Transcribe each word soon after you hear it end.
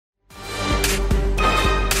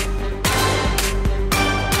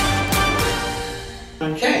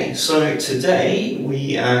Okay, so today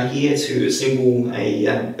we are here to assemble a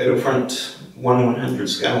Battlefront 1/100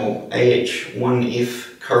 scale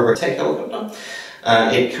AH-1 Cobra attack helicopter.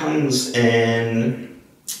 It comes in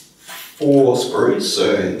 4 sprues,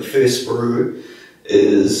 so the first sprue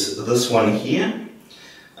is this one here,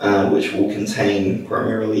 which will contain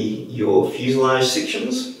primarily your fuselage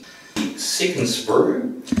sections. The second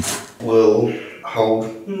sprue will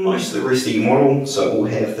hold most of the rest of your model, so it will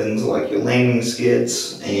have things like your landing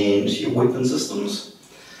skids and your weapon systems.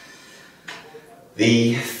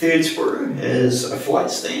 The third sprue is a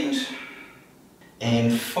flight stand,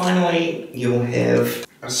 and finally you'll have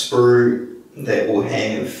a sprue that will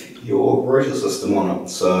have your rotor system on it,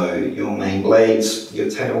 so your main blades, your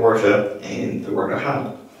tail rotor and the rotor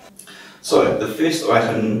hub. So the first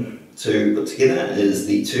item to put together is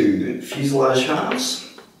the 2 fuselage halves,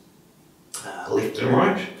 left and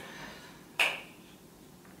right.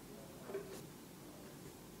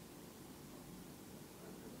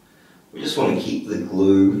 We just want to keep the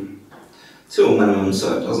glue to a minimum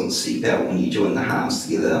so it doesn't seep out when you join the halves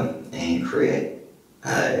together and create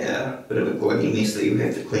a bit of a gluggy mess that you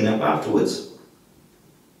have to clean up afterwards.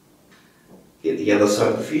 Get the other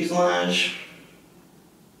side of the fuselage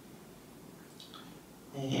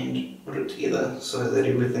and put it together so that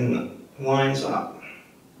everything lines up.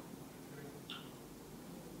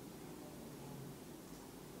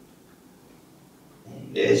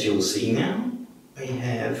 And as you'll see now, we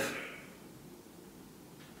have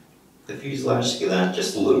the fuselage together,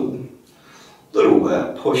 just a little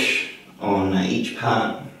push on each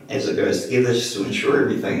part as it goes together, just to ensure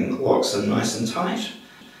everything locks in nice and tight,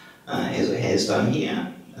 as it has done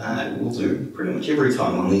here. It will do pretty much every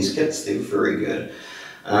time on these kits. They're very good.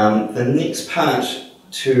 The next part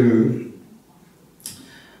to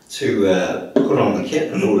put on the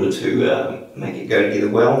kit in order to make it go together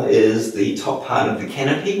well is the top part of the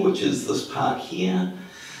canopy, which is this part here.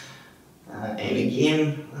 And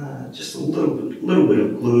again, just a little bit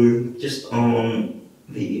of glue just on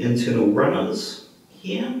the internal runners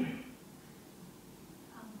here,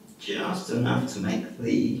 just enough to make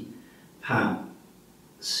the part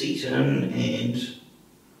seat in, and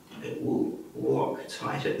it will lock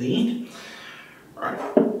tight at the end. Alright,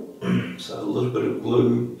 so a little bit of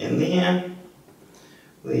glue in there.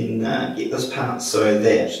 Then get this part so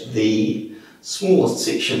that the smallest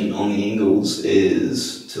section on the angles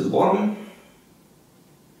is to the bottom,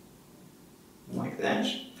 like that.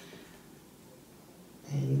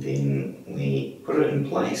 And then we put it in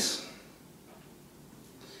place.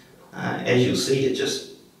 As you'll see, it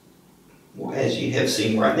just, well, as you have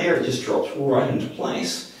seen right there, it just drops right into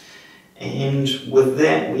place. And with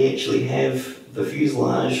that, we actually have the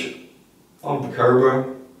fuselage of the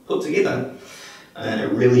Cobra put together.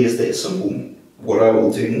 It really is that simple. What I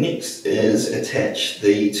will do next is attach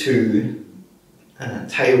the 2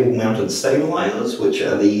 tail-mounted stabilizers, which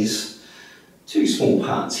are these 2 small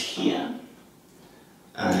parts here,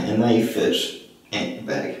 and they fit at the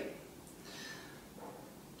back.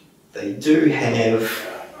 They do have,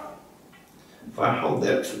 if I hold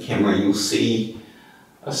that up to the camera, you'll see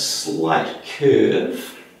a slight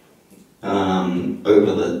curve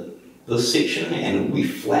over this section, and it will be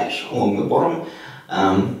flat along the bottom.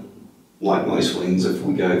 Like most wings, if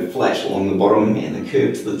we go flat along the bottom and the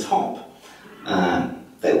curve to the top, that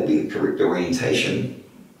will be the correct orientation.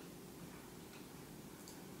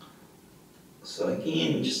 So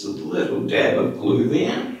again, just a little dab of glue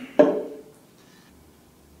there.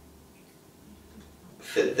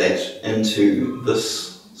 Fit that into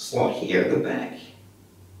this slot here at the back,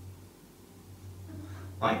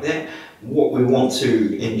 like that. What we want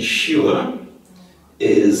to ensure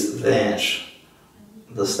is that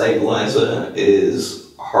the stabilizer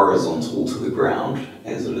is horizontal to the ground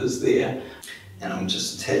as it is there. And I'll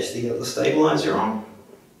just attach the other stabilizer on.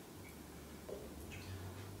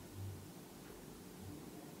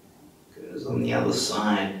 Goes on the other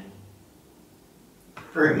side,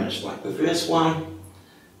 very much like the first one.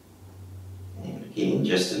 And again,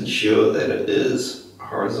 just ensure that it is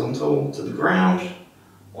horizontal to the ground,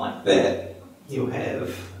 like that. You'll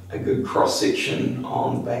have a good cross section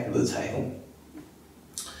on the back of the tail.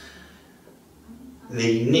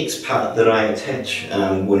 The next part that I attach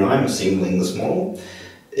when I'm assembling this model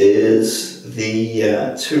is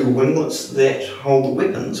the 2 winglets that hold the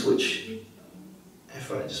weapons, which, if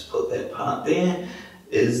I just put that part there,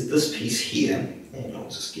 is this piece here. And I'll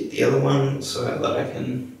just get the other one so that I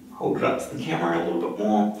can hold it up to the camera a little bit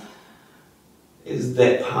more. Is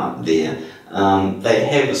that part there. They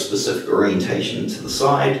have a specific orientation to the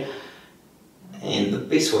side, and the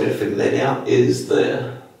best way to figure that out is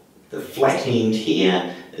the flat end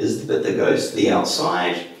here is the bit that goes to the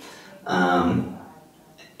outside, and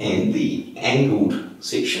the angled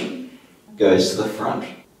section goes to the front.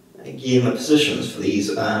 Again, the positions for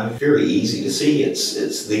these are very easy to see.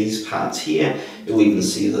 It's these parts here. You'll even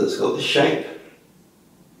see that it's got the shape.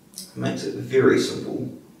 It makes it very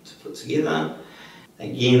simple to put together.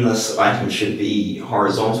 Again, this item should be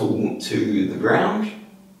horizontal to the ground.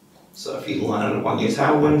 So if you line it up on your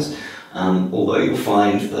tailwinds, although you'll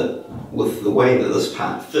find that with the way that this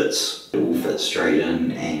part fits, it will fit straight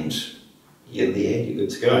in and you're there, you're good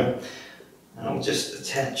to go. And I'll just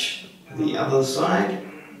attach the other side.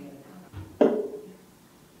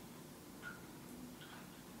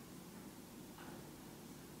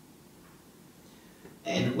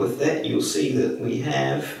 And with that, you'll see that we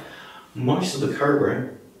have most of the Cobra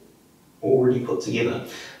already put together.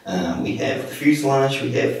 We have the fuselage,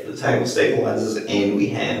 we have the tail stabilizers, and we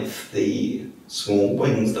have the small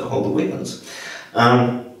wings that hold the weapons.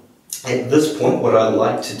 At this point, what I'd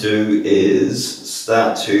like to do is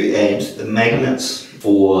start to add the magnets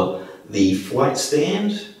for the flight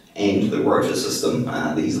stand and the rotor system.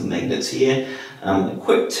 These are the magnets here. A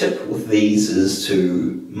quick tip with these is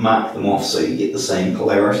to mark them off so you get the same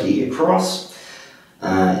polarity across.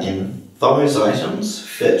 And those items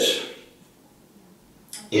fit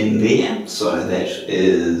in there, so that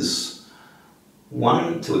is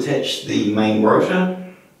one to attach the main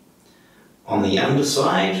rotor. On the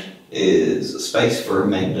underside is a space for a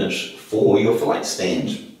magnet for your flight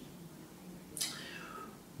stand.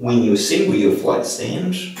 When you assemble your flight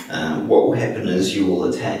stand, what will happen is you will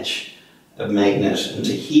attach a magnet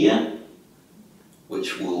into here,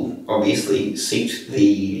 which will obviously seat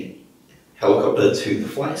the helicopter to the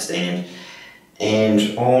flight stand,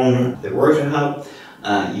 and on the rotor hub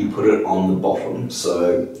you put it on the bottom.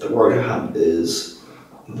 So the rotor hub is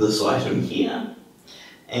this item here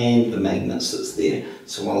and the magnet sits there.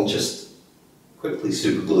 So I'll just quickly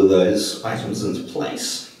super glue those items into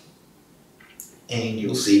place and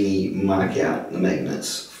you'll see me mark out the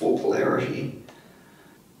magnets for polarity.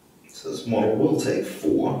 So this model will take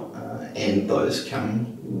 4 and those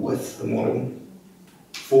come with the model.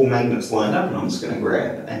 4 magnets lined up, and I'm just going to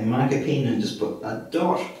grab a marker pen and just put a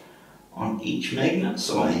dot on each magnet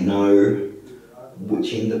so I know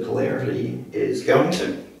which end the polarity is going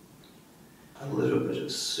to. A little bit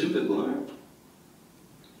of super glue.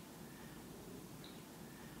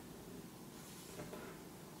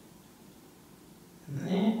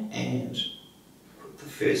 There, and put the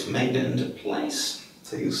first magnet into place.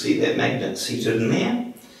 So you'll see that magnet seated in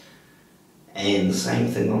there. And the same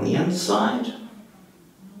thing on the underside.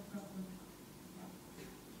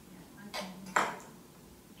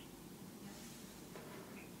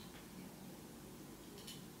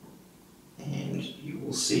 And you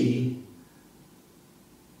will see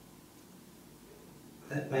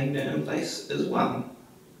that magnet in place as well.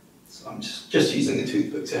 So I'm just using a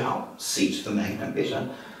toothpick to help seat the magnet better.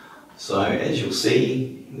 So as you'll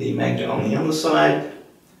see, the magnet on the underside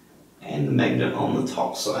and the magnet on the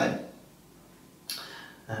top side.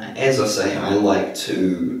 As I say, I like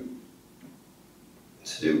to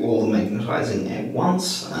do all the magnetizing at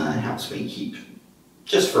once. It helps me keep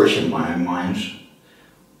just fresh in my own mind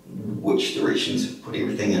which directions to put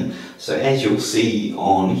everything in. So as you'll see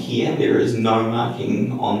on here, there is no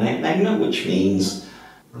marking on that magnet, which means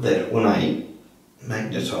that when I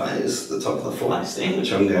magnetize the top of the flight stand,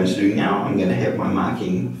 which I'm going to do now, I'm going to have my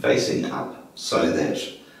marking facing up so that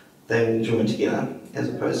they will join together as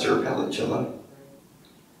opposed to repel each other.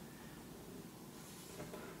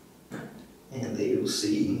 And there you'll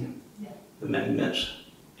see the magnet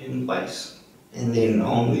in place. And then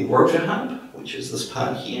on the rotor hub, which is this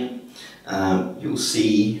part here, you'll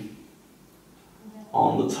see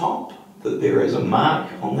on the top that there is a mark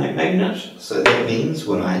on that magnet. So that means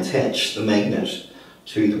when I attach the magnet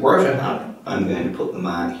to the rotor hub, I'm going to put the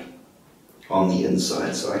mark on the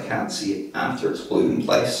inside so I can't see it after it's glued in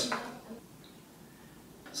place.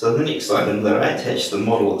 So the next item that I attach to the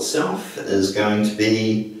model itself is going to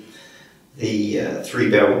be the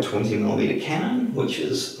 3-barrel 20mm cannon, which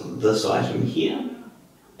is this item here,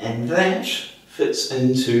 and that fits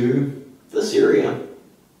into this area.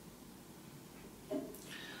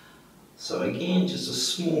 So again, just a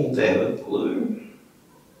small dab of glue,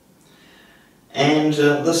 and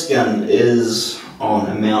this gun is on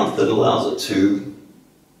a mount that allows it to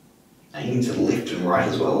aim to the left and right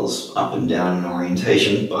as well as up and down in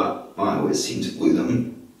orientation, but I always seem to glue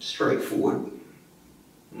them straight forward,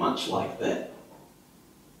 much like that.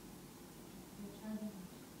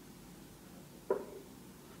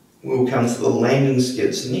 We'll come to the landing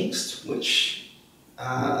skids next, which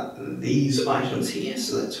are these items here.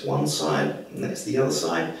 So that's one side and that's the other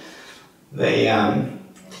side. They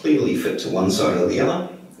clearly fit to one side or the other.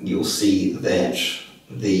 You'll see that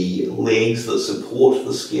the legs that support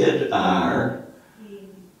the skid are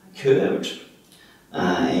curved,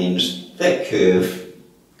 and that curve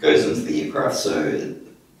goes into the aircraft, so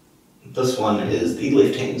this one is the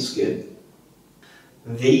left-hand skid.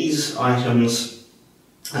 These items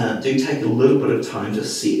do take a little bit of time to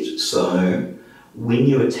set, so when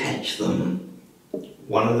you attach them,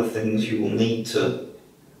 one of the things you will need to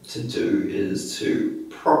do is to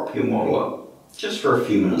prop your model up just for a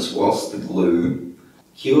few minutes whilst the glue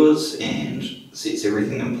cures and sets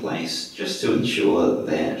everything in place, just to ensure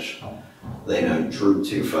that they don't droop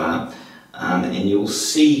too far. And you'll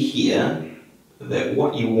see here that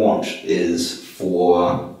what you want is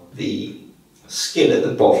for the skid at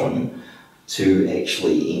the bottom to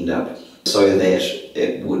actually end up so that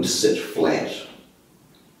it would sit flat.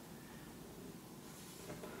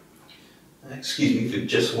 Excuse me for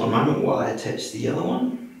just one moment while I attach the other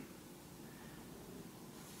one.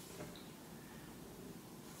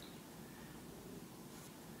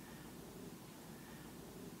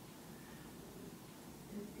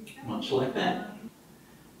 Much like that.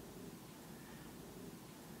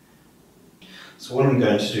 So what I'm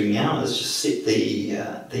going to do now is just set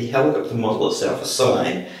the helicopter model itself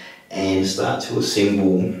aside and start to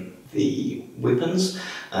assemble the weapons.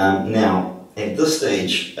 Now, at this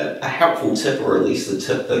stage, a helpful tip, or at least the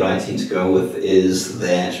tip that I tend to go with, is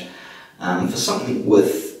that for something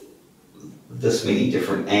with this many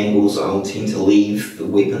different angles, I'll tend to leave the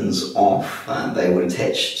weapons off. They would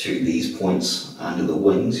attach to these points under the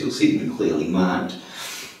wings. You'll see them clearly marked.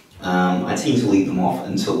 I tend to leave them off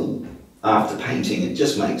until after painting. It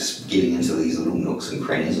just makes getting into these little nooks and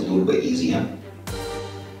crannies a little bit easier.